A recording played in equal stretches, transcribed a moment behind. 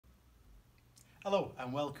Hello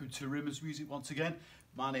and welcome to Rimmer's Music once again.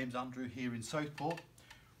 My name's Andrew here in Southport,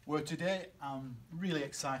 where today I'm really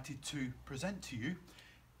excited to present to you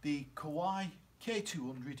the Kawai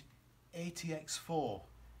K200 Atx4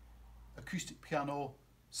 acoustic piano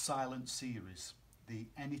silent series, the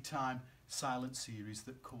Anytime silent series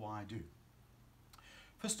that Kawai do.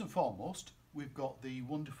 First and foremost, we've got the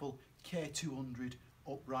wonderful K200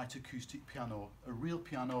 upright acoustic piano, a real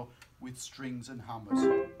piano with strings and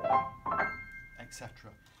hammers, etc.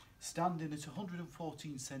 Standing at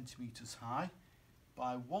 114 centimetres high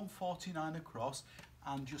by 149 across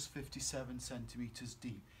and just 57 centimetres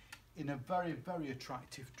deep, in a very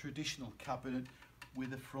attractive traditional cabinet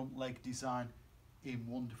with a front leg design in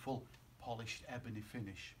wonderful polished ebony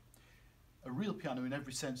finish. A real piano in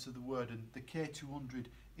every sense of the word, and the K200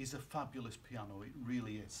 is a fabulous piano, it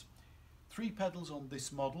really is. 3 pedals on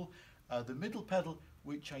this model. The middle pedal,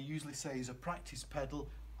 which I usually say is a practice pedal,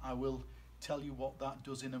 I will tell you what that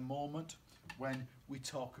does in a moment when we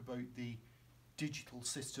talk about the digital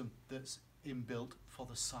system that's inbuilt for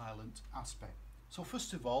the silent aspect. So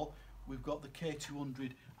first of all, we've got the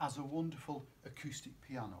K200 as a wonderful acoustic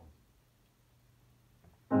piano.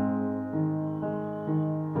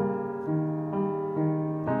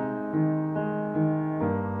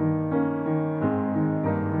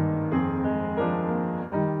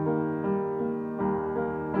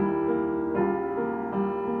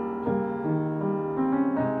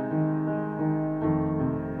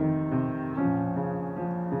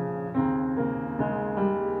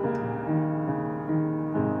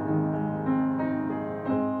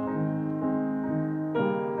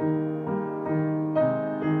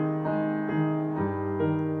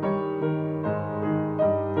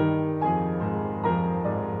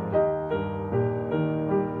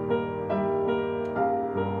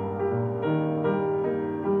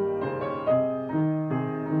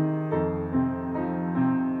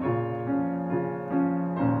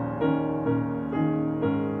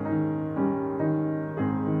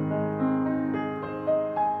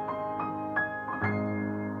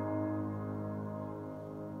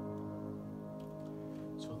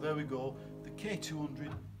 So there we go, the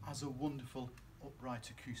K200 as a wonderful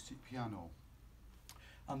upright acoustic piano.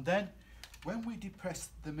 And then when we depress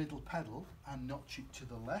the middle pedal and notch it to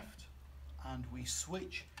the left, and we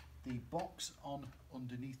switch the box on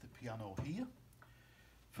underneath the piano here,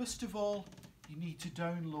 first of all you need to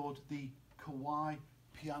download the Kawai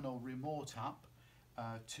piano remote app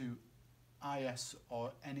to iOS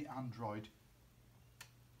or any Android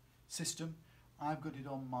system. I've got it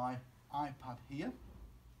on my iPad here.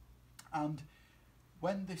 And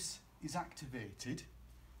when this is activated,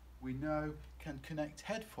 we now can connect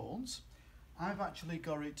headphones. I've actually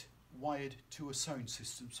got it wired to a sound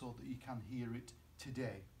system so that you can hear it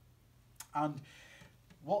today. And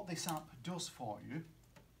what this app does for you,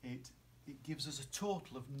 it gives us a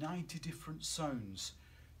total of 90 different sounds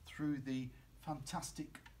through the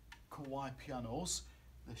fantastic Kawai pianos,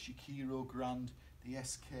 the Shikiro Grand, the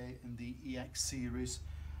SK and the EX series,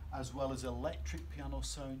 as well as electric piano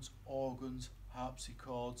sounds, organs,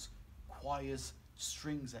 harpsichords, choirs,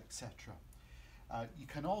 strings, etc. You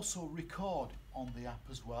can also record on the app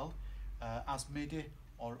as well as Midi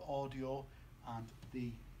or audio, and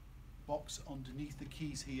the box underneath the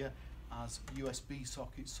keys here as USB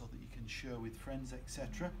sockets so that you can share with friends,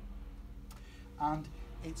 etc. And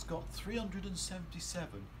it's got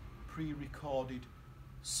 377 pre-recorded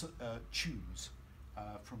tunes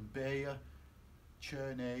from Bayer,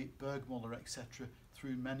 Czerny, Bergmuller, etc.,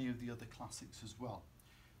 through many of the other classics as well.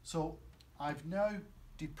 So I've now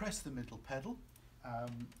depressed the middle pedal,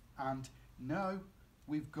 and now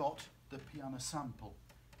we've got the piano sample.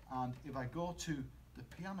 And if I go to the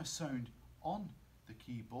piano sound on the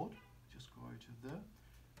keyboard, just go out of there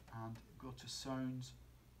and go to sounds,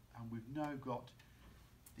 and we've now got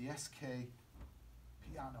the SK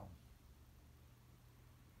piano,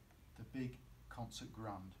 the big concert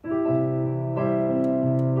grand.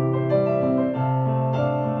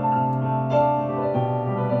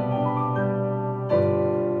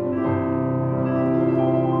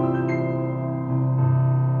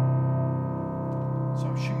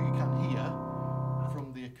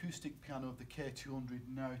 Piano of the K200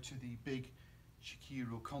 now to the big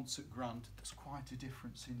Shikiro Concert Grand. There's quite a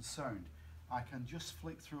difference in sound. I can just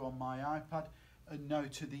flick through on my iPad and now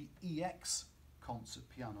to the EX concert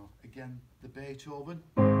piano. Again, the Beethoven.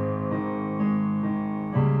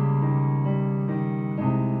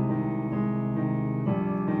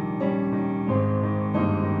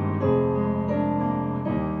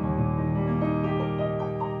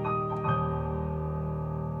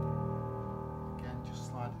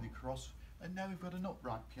 And now we've got an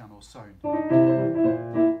upright piano sound.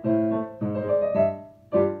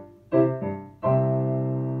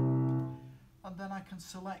 And then I can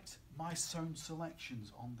select my sound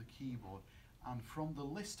selections on the keyboard, and from the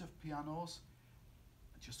list of pianos,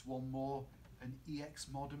 just one more, an EX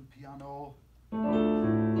modern piano.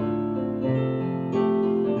 And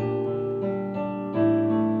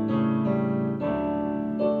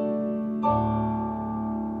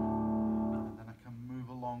then I can move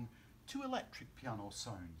along to electric piano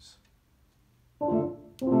sounds. Another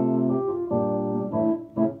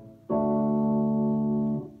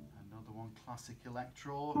one, classic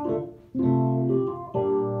electro.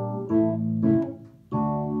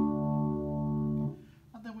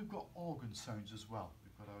 And then we've got organ sounds as well.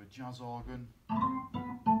 We've got our jazz organ,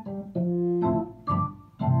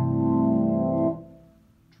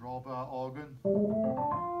 drawbar organ.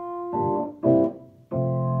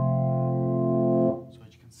 So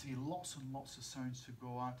as you can see, lots and lots of sounds to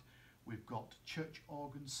go at. We've got church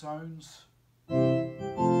organ sounds.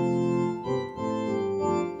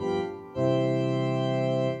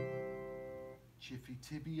 Chiffy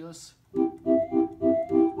tibias.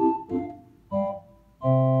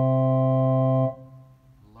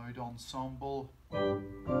 Loud ensemble.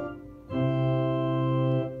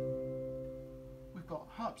 We've got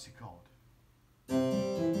harpsichord.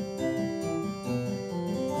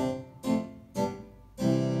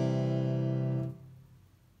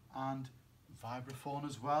 And vibraphone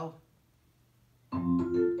as well.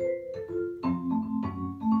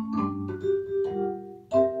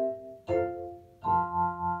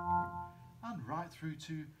 And right through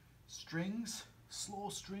to strings, slow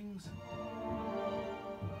strings.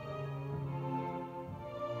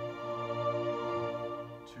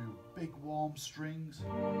 To big warm strings.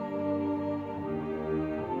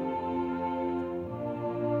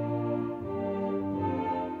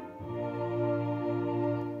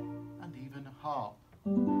 And even a harp.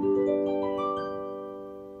 And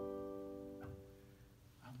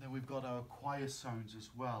then we've got our choir sounds as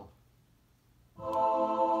well.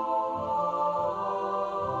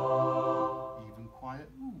 Even quiet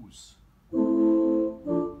oohs.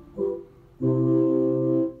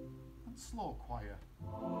 And slow choir.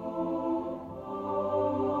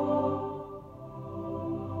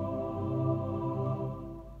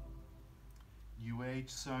 New age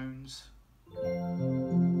sounds.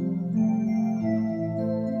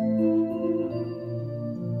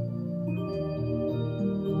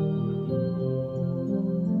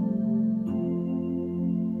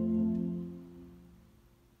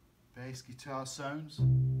 Bass guitar sounds.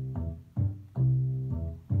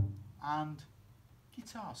 And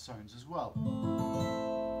guitar sounds as well.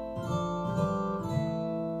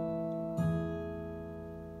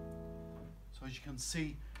 So as you can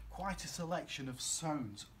see, quite a selection of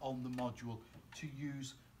sounds on the module to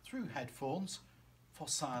use through headphones for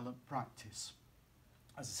silent practice.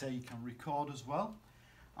 As I say, you can record as well,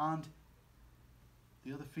 and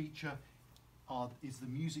the other feature is the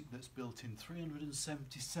music that's built in.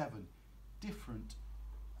 377 different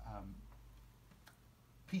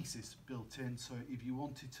pieces built in, so if you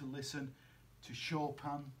wanted to listen to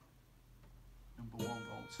Chopin, number 1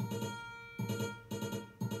 volts.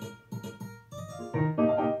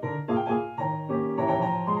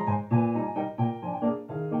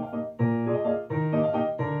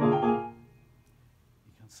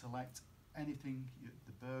 You can select anything,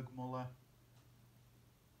 the Bergmuller.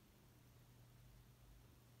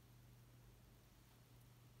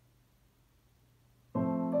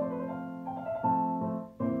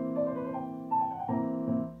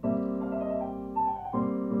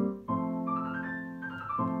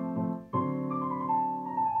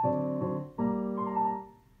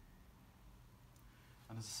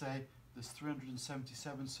 As I say, there's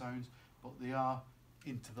 377 sounds, but they are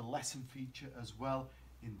into the lesson feature as well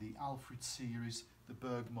in the Alfred series, the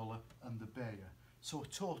Bergmuller and the Bayer. So a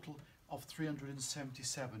total of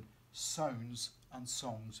 377 sounds and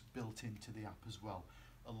songs built into the app as well,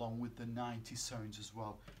 along with the 90 sounds as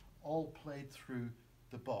well, all played through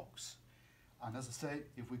the box. And as I say,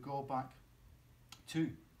 if we go back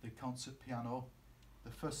to the concert piano,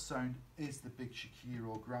 the first sound is the big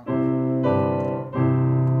Shakiro ground.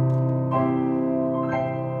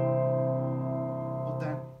 But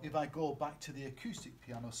then if I go back to the acoustic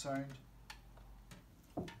piano sound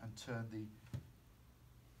and turn the,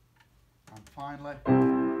 and finally,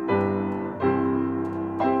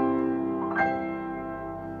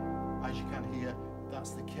 as you can hear,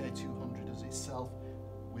 that's the K200 as itself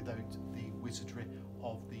without the wizardry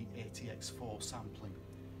of the ATX4 sampling.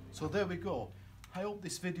 So there we go. I hope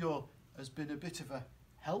this video has been a bit of a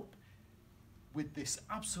help. with this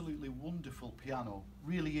absolutely wonderful piano.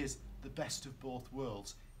 Really is the best of both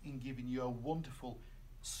worlds in giving you a wonderful,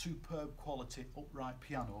 superb quality upright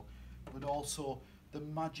piano, but also the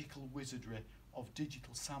magical wizardry of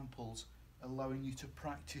digital samples, allowing you to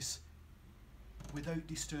practice without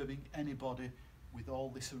disturbing anybody, with all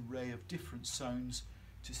this array of different sounds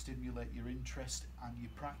to stimulate your interest and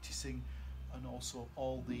your practicing, and also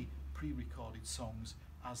all the pre-recorded songs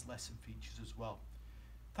as lesson features as well.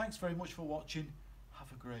 Thanks very much for watching.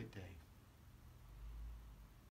 Have a great day.